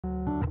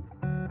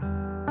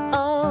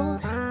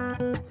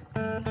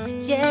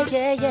Yeah,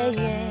 yeah, yeah,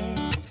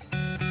 yeah.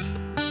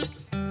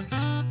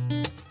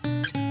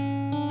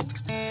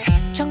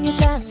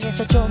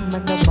 정류장에서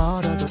좀만 더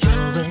멀어도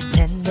좋을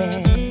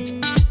텐데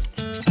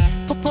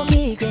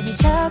폭폭이 괜히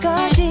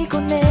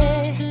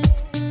작아지고네.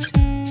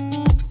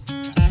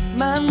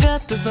 마음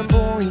같아선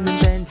보이는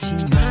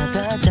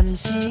벤치마다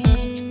잠시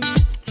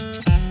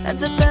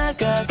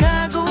앉았다가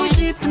가고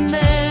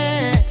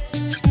싶은데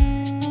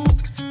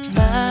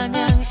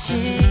마냥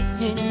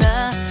신이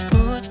나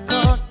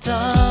웃고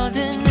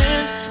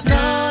떠드는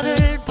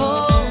너를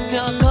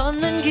보며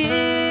걷는 길.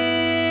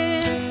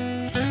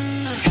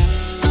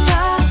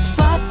 다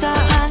왔다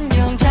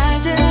안녕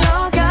잘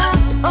들어가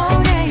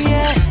oh yeah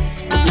yeah.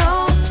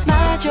 너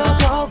마저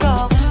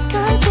보고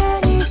갈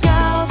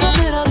테니까 어서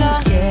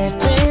들어가.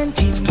 예쁜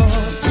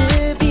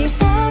뒷모습이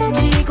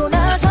사라지고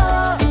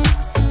나서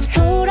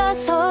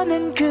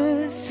돌아서는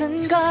그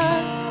순간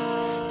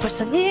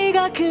벌써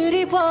네가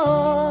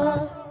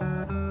그리워.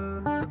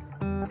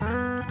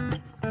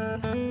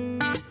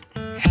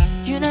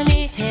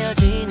 유난히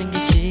헤어지는 게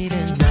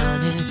싫은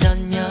너는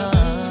전혀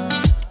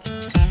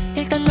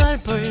일단 널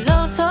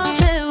불러서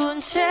세운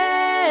채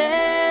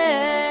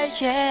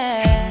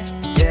yeah.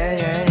 Yeah,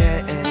 yeah,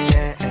 yeah,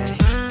 yeah,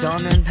 yeah.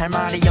 더는 할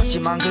말이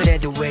없지만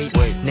그래도 wait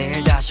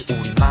내일 다시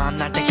우리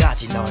만날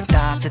때까지 널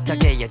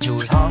따뜻하게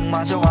해줄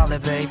헝마저 할래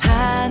babe.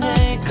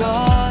 하늘거리도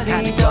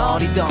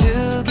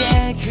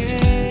두개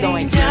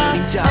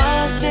그림자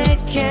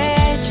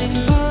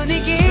어색해진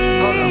분위기.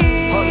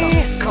 Hold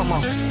on, come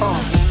on,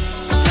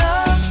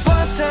 다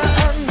왔다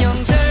안녕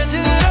잘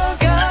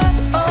들어가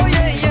oh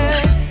yeah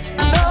yeah.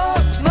 너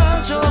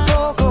마저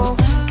보고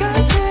갈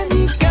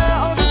테니까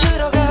어서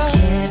들어가.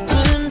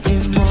 예쁜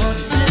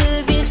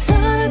뒷모습이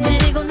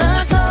사라지고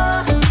나서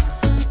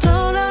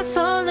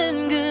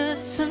돌아서는 그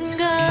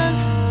순간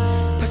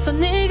벌써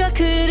네가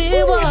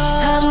그리워.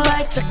 한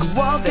발짝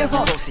walk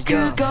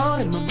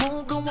그거는 너무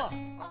무거워.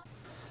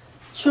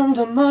 좀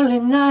더 멀리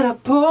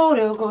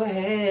날아보려고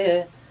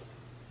해.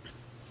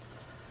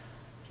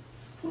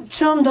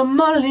 좀 더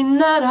멀리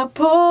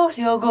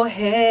날아보려고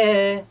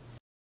해.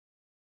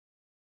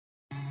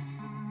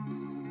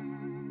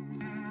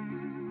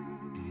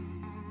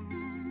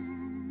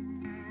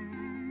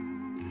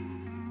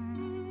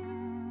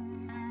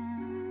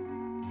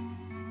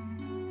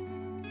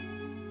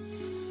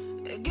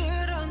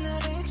 그런 날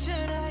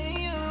있잖아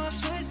이유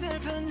없이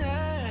슬픈 날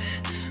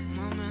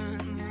몸은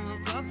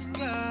무겁고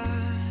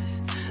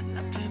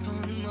나쁠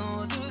본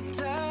모두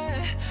다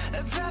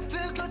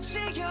바쁠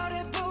꽃이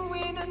열해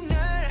보이는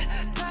날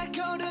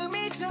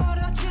발걸음이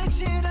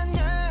떨어지질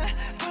않아.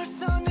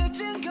 벌써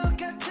늦은 것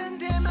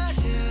같은데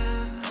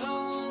말야.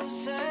 온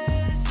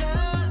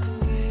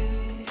세상이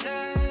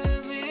날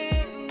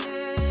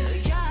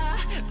믿네. 야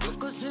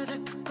곳곳을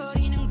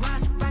덜컥거리는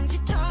과속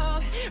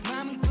방지턱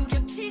마음은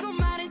구겨치고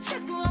말은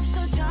자꾸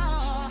없어져.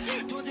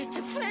 도대체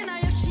왜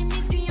나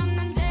열심히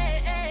뛰었는데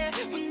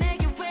왜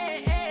내게 왜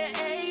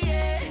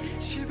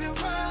집에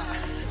와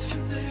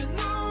침대에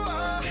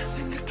누워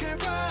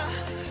생각해봐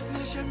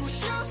내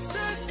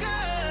잘못이었을까.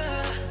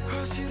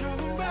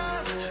 어지러운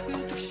밤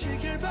문득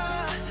시계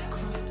봐 곧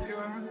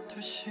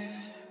 12시.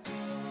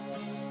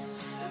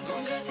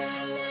 뭔가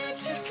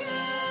달라질까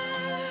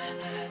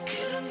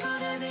그런 건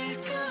아닐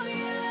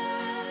거야.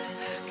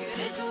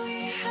 그래도 이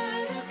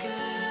하루가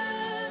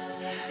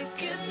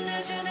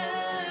끝나잖아.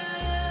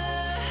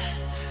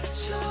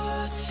 저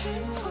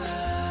아침과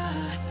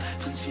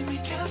분침이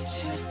겹칠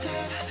때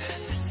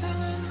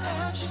세상은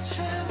아주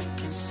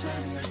작은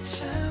숨을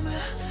참아.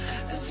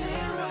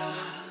 Zero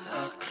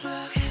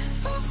o'clock.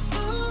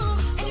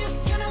 And you're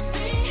gonna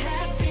be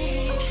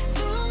happy.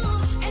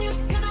 And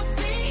you're gonna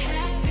be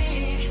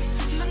happy.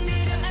 막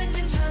내려앉은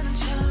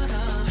전원처럼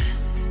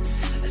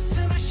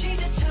숨을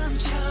쉬자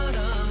처음처럼.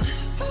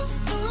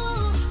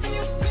 And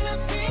you're gonna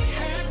be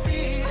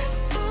happy.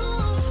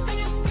 And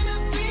you're gonna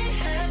be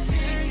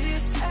happy.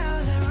 It's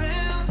all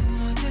around.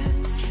 모든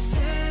게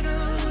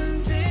새로운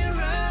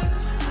zero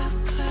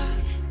o'clock.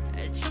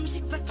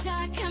 잠시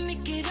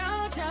바짝함이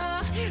길어져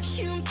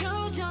쉬운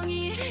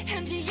표정이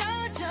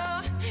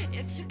현지여져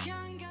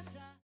익숙한 가사.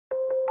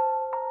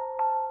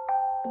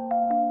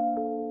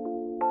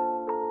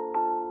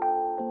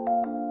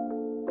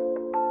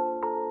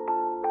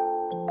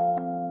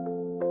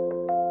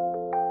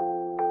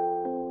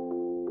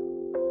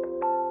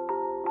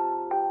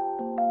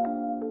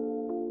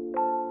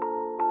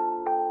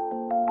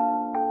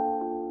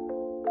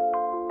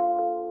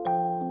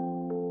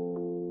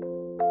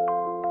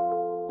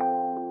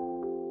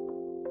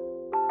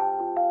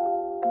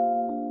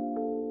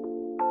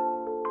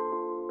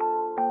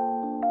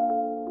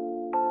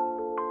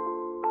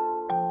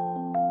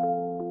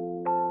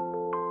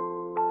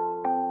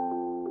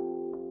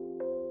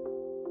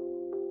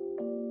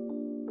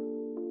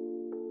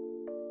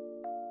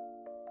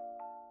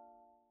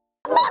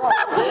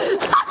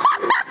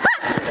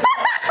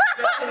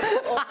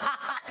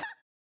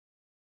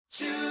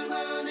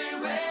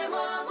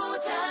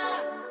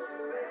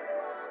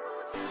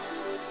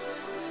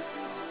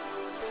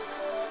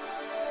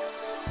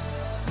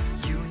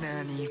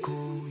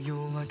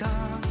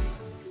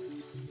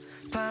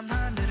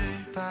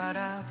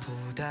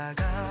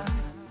 보다가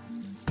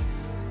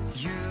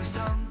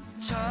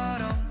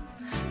유성처럼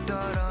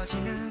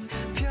떨어지는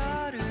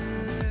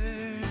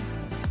별을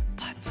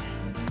봤지.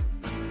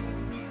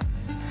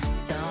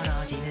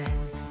 떨어지는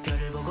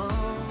별을 보고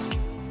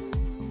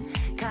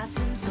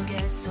가슴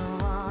속에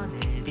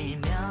소원을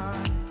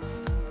빌면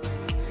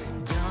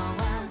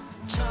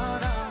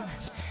영화처럼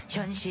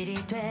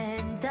현실이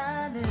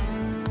된다는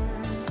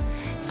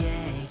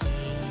얘기.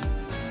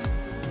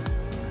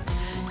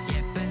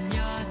 예쁜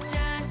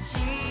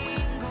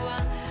여자친구와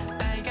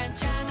빨간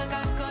차도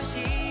갖고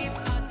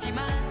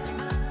싶었지만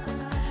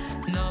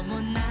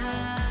너무나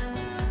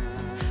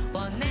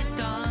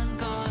원했던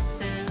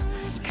것은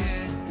그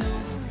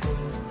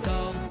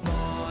누구도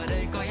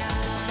모를 거야.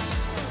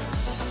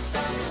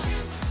 당신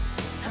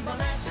한번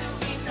할 수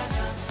있다면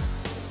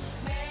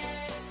내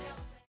평생.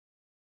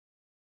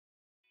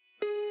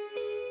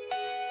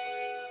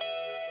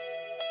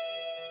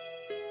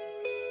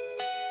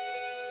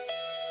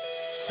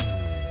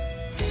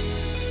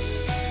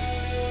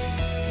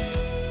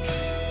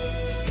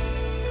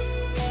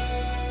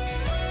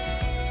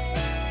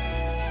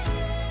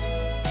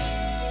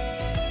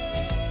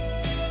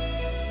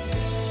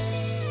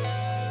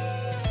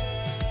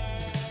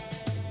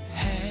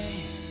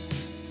 Hey,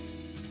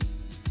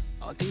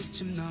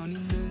 어디쯤 넌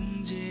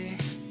있는지,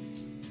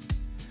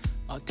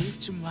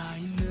 어디쯤 와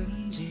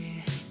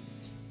있는지,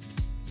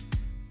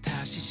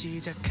 다시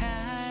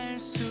시작할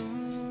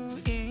수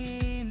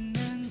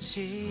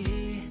있는지.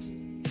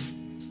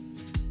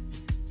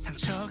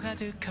 상처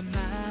가득한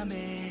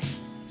맘에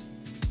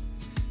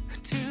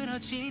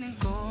흐트러지는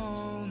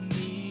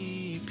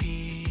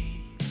꽃잎이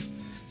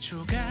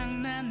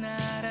조각나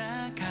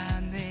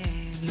날아가네.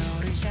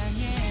 너를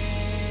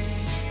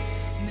향해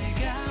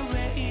내가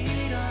왜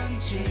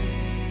이런지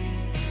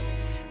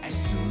알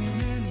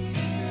수는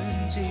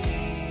있는지.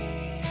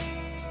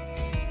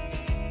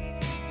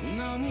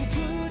 너무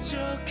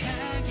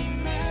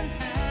부족하기만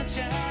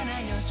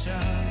하잖아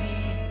여전히.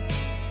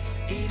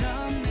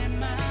 이런 내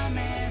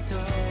맘에도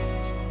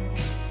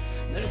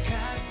널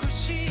갖고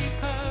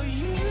싶어.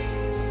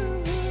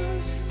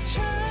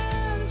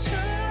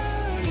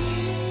 천천히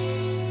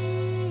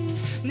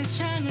내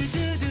창을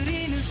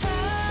두드리는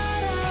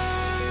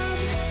사람,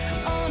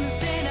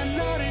 어느새 난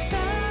너를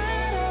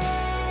따라.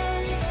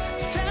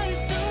 닿을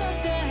수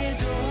없다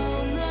해도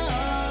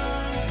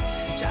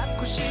널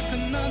잡고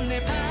싶은 넌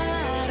내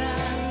바람,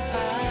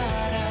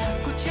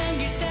 바람.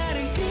 꽃향기를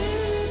따른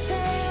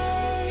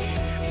끝에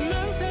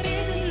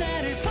망설이는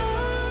나를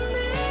보내.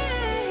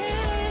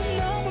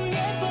 너무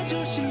예뻐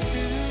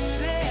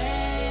조심스레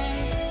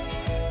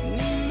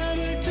네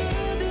맘을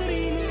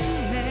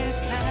두드리는 내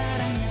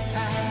사랑, 내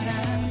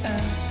사랑.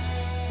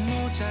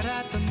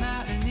 모자랐던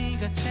나를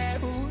네가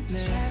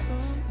채우네.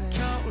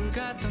 겨울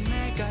같던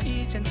내가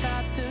이젠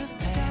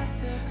따뜻해.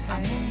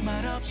 아무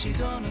말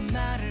없이도 넌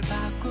나를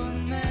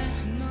바꾸네.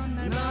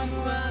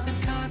 너무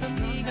아득하던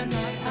네가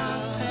내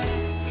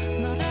앞에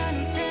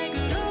너라는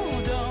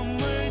색으로도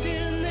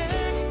물드네.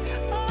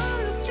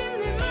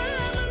 얼룩진 내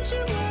마음은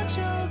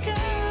지워져가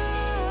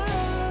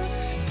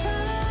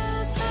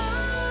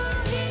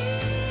서서히.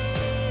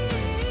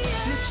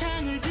 내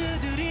창을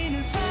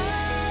두드리는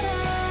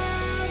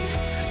사람,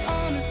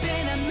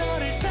 어느새 난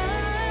너를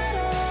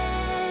따라.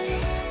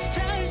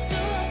 닿을 수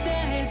없다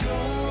해도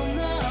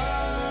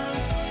널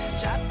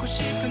잡고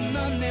싶은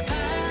넌 내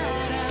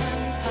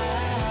바람,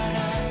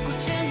 바람.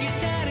 꽃향기를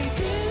따른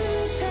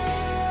끝에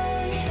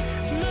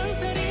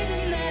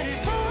망설이는 나를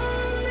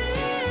보내.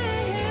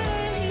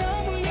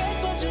 너무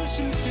예뻐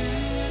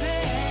조심스레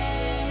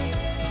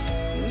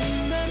네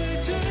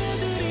맘을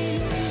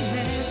두드리는 내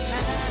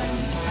사랑,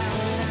 내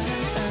사랑.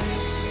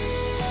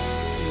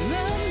 넌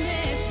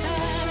내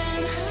사랑.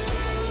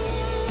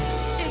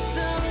 It's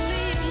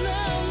only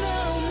no, no,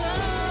 no.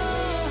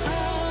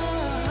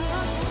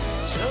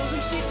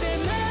 조금씩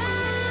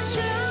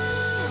닮아져가는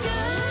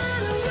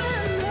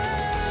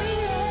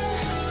one.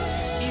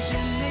 이젠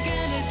내가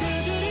널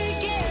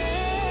두드릴게.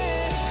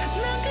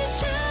 넌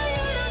그저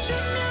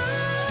열어주면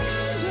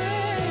돼.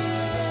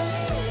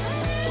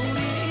 우리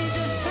이제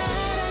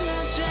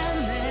사랑하자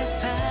내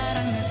사랑,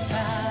 내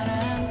사랑.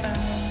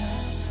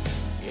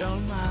 You're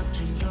my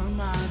dream, you're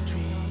my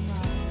dream.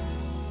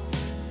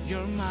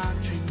 You're my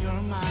dream,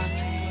 you're my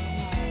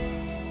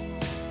dream.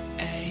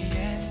 Ay,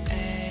 yeah,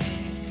 ay.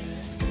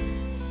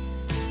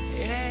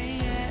 Yeah,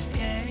 yeah,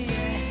 yeah,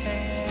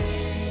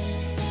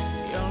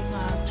 yeah. You're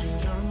my dream,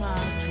 you're my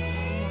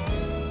dream.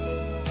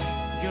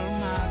 You're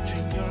my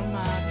dream, you're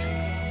my dream.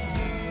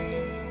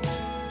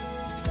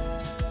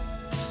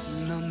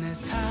 넌 내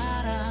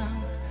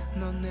사랑,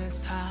 넌 내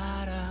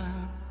사랑.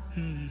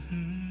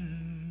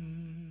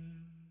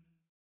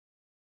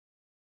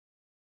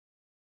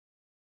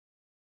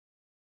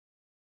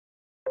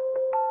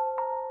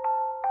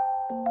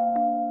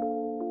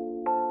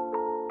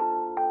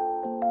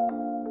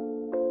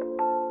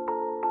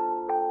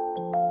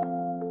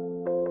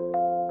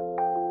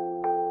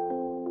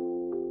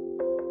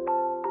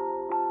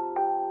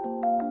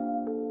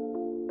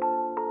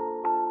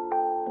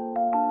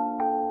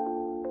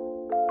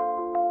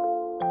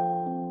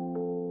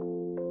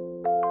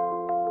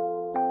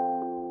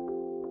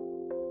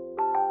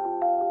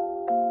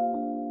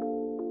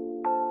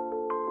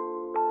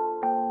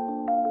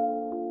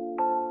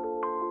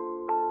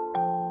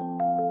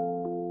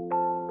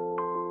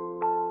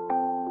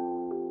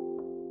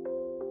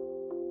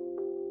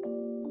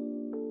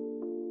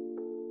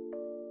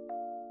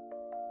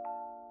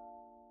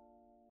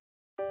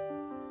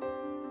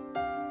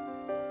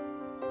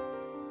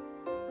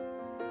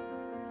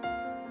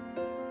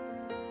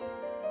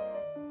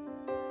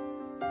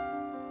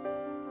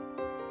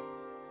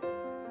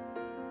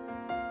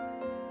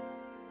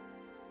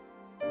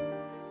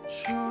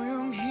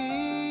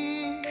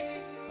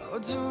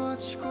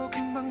 어두워지고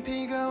금방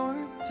비가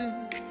올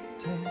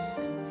듯해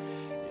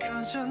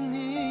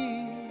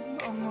여전히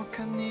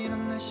먹먹한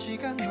이런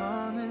날씨가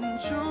너는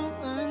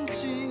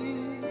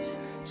좋은지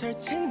잘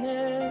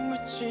지내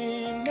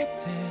묻지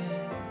못해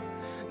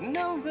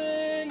나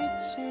왜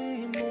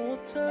잊지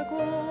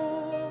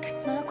못하고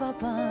낮과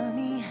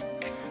밤이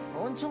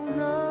온통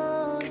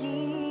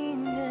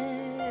너인데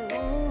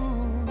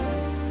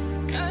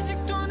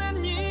아직도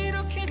난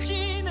이렇게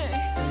지내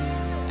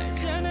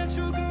알잖아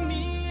조금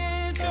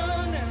이해해줘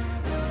난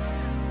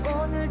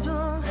오늘도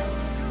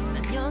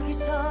난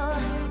여기서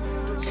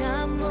또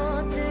잠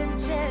못 든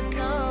채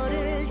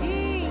너를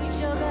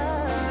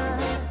잊어가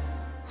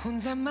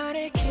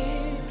혼잣말이긴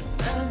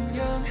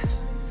안녕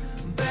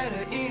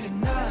Better eat it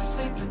not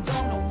sleep and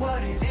don't know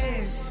what it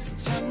is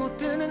잠 못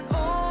드는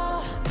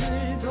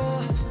오늘도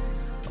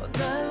all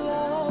night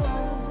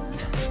long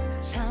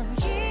참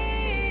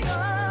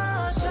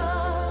길어져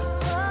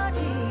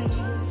버린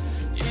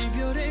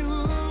이별의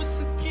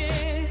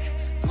우습게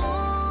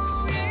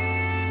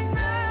보인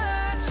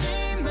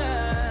하지만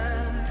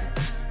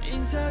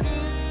인사를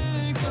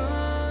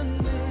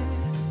건네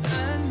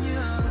안녕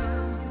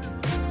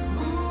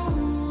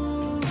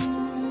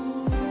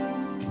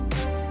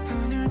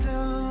오늘도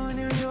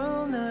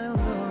all night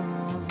long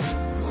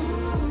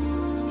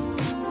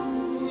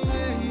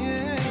yeah,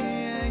 yeah,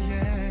 yeah,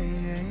 yeah,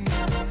 yeah.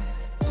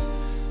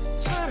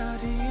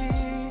 차라리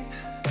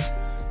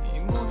이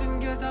모든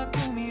게 다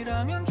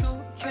꿈이라면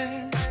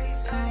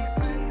좋겠어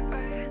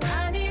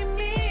난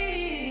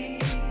이미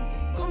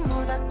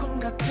꿈보다 꿈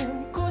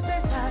같은 곳에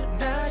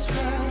살다 싶어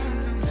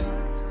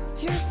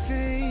Your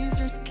face,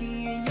 your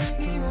skin,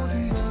 이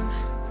모든 건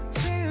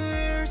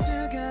지울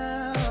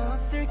수가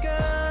없을까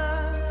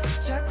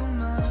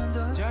자꾸만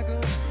더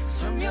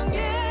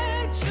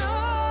선명해져가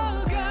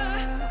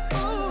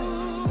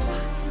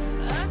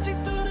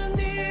아직도 난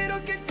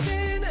이렇게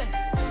지내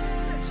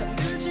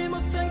잠들지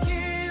못한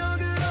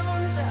기억으로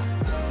혼자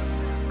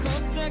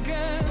걷다가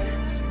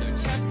널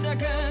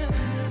찾다가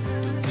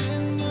또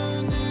뜬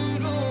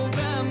눈으로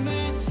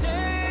밤을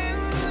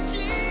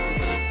새우지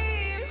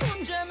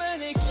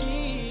혼자만의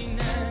긴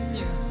안녕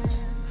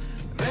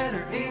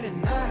Better eat it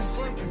not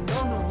sleep and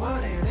don't know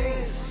what it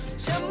is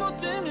잠 못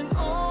드는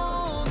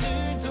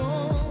오늘도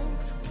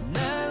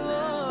night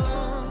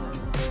long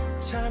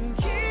참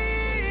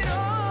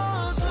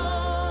길어져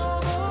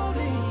버린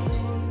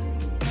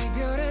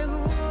이별의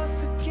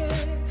우습게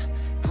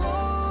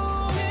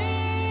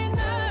보인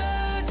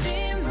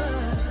하지만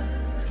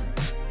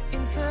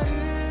인사를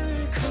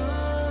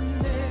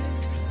건네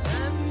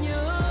안녕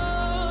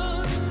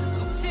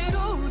억지로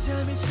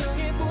잠을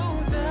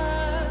청해보다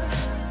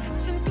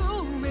스친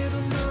꿈에도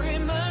너를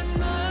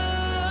만나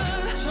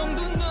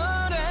전부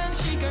너란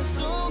시간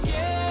속에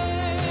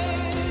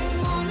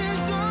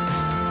오늘도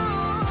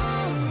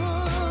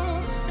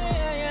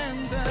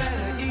새하얀 밤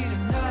Better eat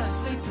it not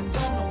sleep and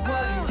don't know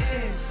what it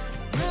is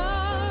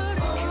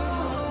너를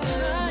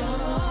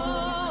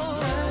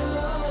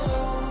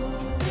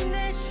내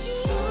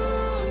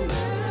숨을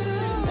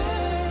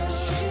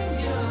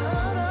내쉬며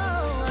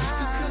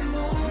익숙한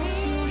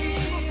목소리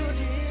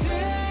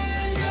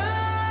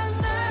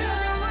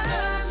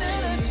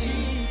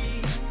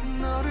들려나지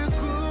너를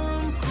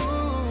꿈꾼다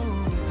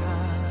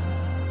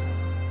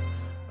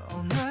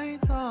all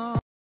night long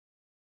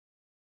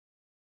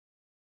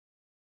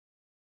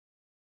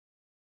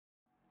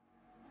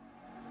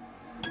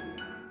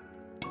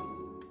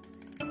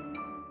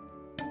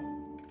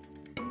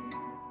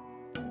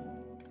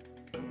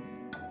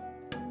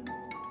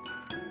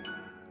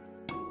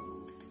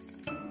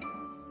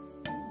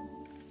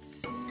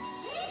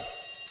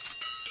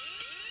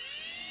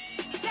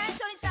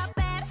잔소리 stop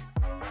it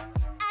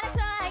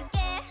알아서 할게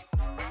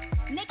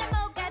내가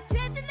뭐가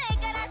되든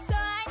내가 알아서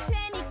할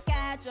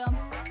테니까 좀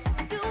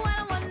I do what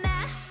I want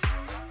now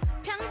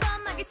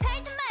평범하게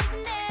살든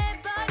말든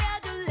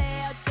내버려둘래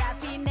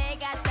어차피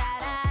내가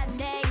살아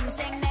내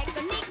인생 내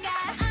거니까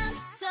I'm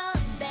so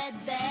bad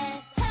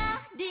bad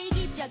차라리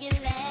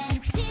기적일래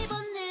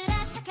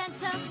집오느라 착한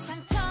척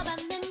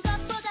상처받는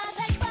것보다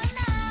 100번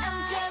나아 I'm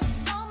just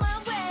on my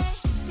way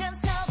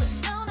변석은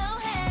no no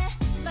해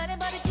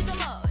말해버릴지도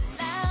몰라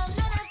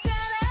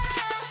너나잖아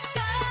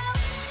Go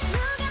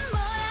누가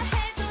뭐라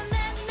해도 난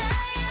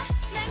나야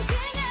난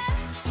그냥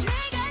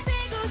내가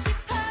되고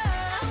싶어 I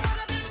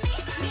wanna be me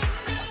me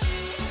me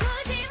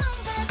굳이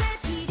뭔가 될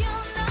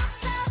필요는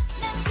없어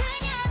난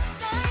그냥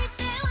너일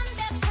때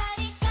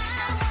완벽하니까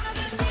I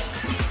wanna be me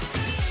me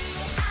me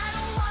I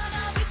don't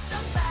wanna be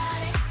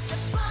somebody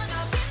just wanna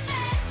be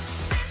me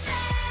me me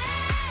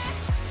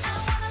I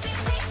wanna be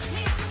me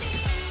me me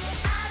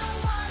I don't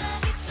wanna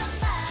be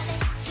somebody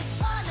just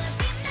wanna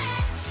be me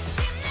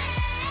me me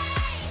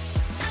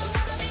I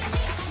wanna be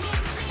me me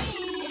me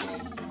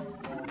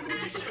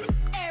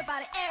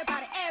Everybody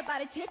everybody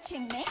everybody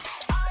teaching me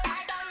all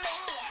eyes on me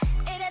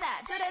이래라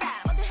저래라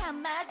모두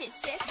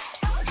한마디씩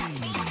Oh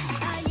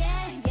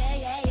yeah yeah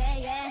yeah yeah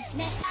yeah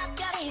내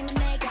앞가림은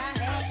내가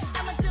해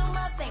I'ma do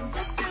my thing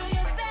just do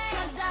your thing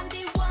Cause I'm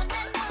the one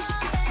and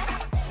only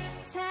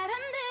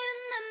사람들은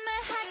난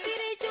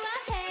말하기를 좋아해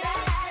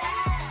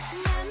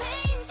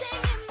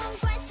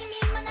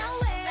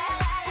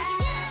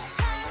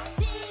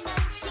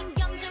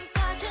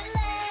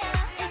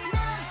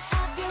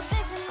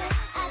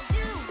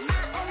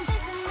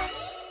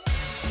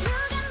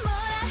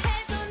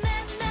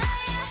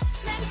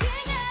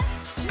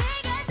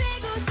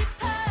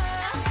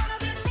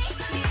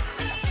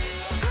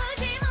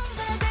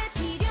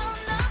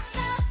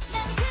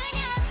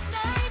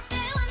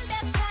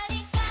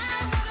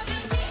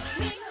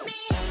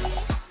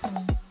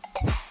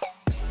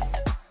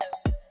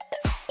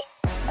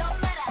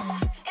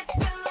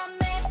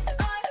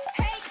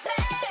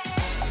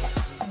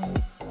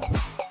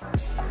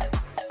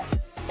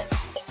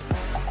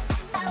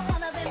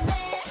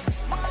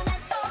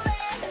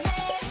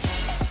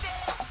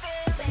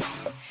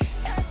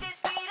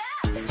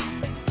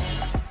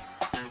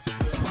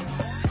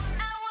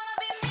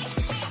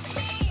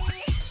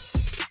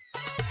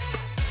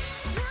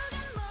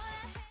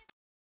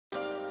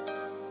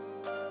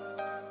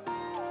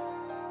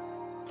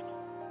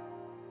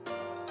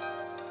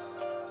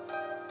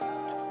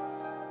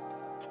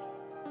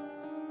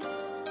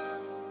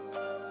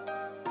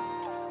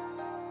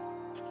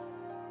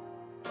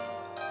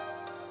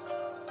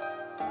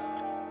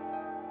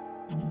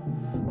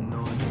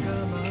너와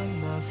내가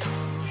만나서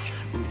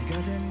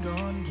우리가 된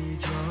건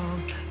기적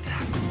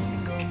다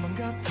꿈인 것만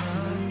같아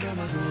눈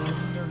감아도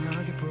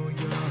선명하게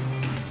보여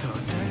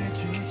더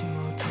잘해주지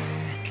못해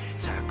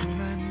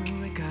자꾸만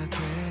후회가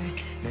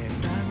돼내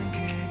맘은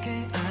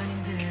그게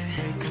아닌데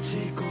널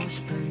가지고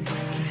싶은데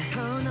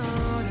깊은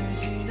너를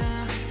지나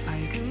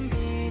밝은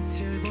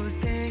빛을 볼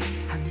때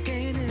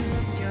함께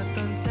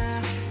느꼈던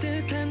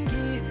따뜻한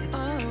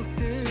기억들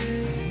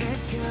내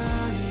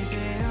편이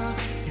되어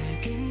날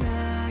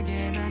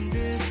빛나게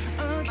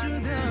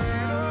만들어주던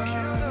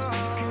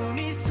그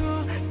미소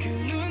그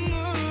눈물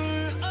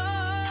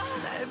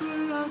날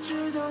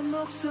불러주던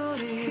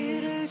목소리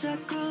귀를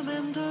자꾸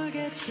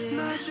맴돌겠지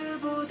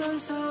마주보던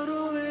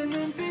서로의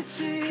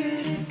눈빛이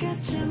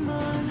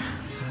그립겠지만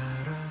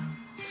사랑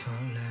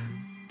설렘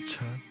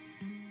첫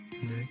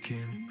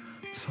느낌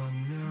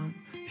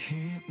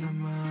선명히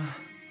남아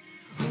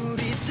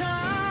우리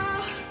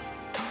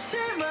다시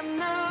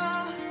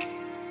만나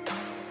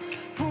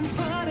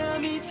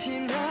봄바람이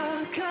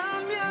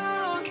지나가면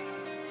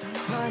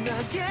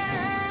환하게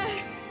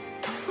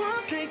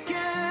어색해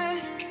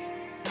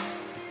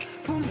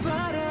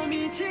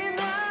봄바람이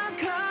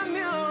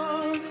지나가면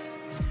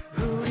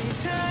우리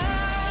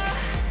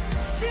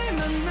다시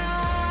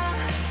만나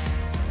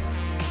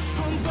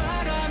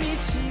봄바람이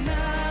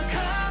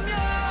지나가면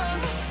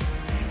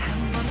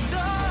한 번 더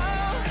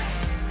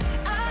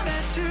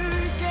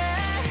안아줄게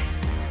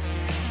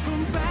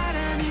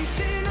봄바람이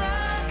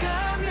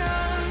지나가면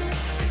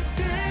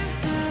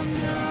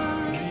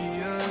그때라면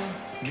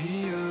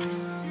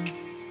미안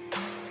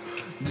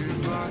늘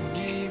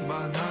받기만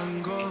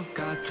한 것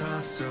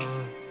같았어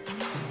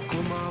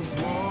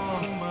고마워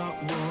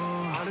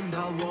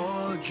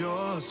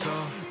아름다워져서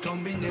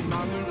텅 빈 내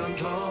맘을 넌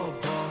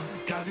덮어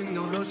가득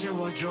너로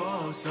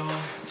채워줘서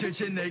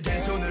지친 내게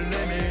손을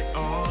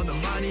내밀어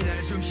너만이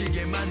날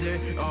숨쉬게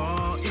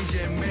만들어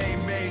이제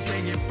매일매일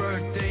생일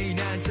birthday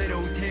난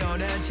새로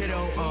태어난 채로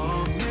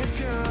내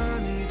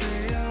편이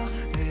되어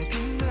내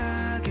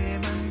빛나게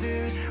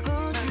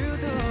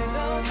만들어주던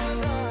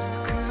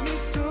그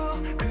미소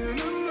그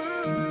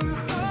눈물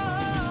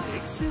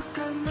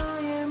익숙한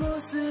너의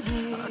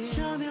모습이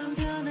어쩌면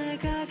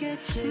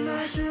변해가겠지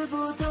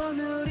마주보던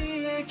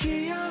우리의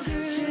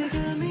기억을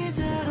지금이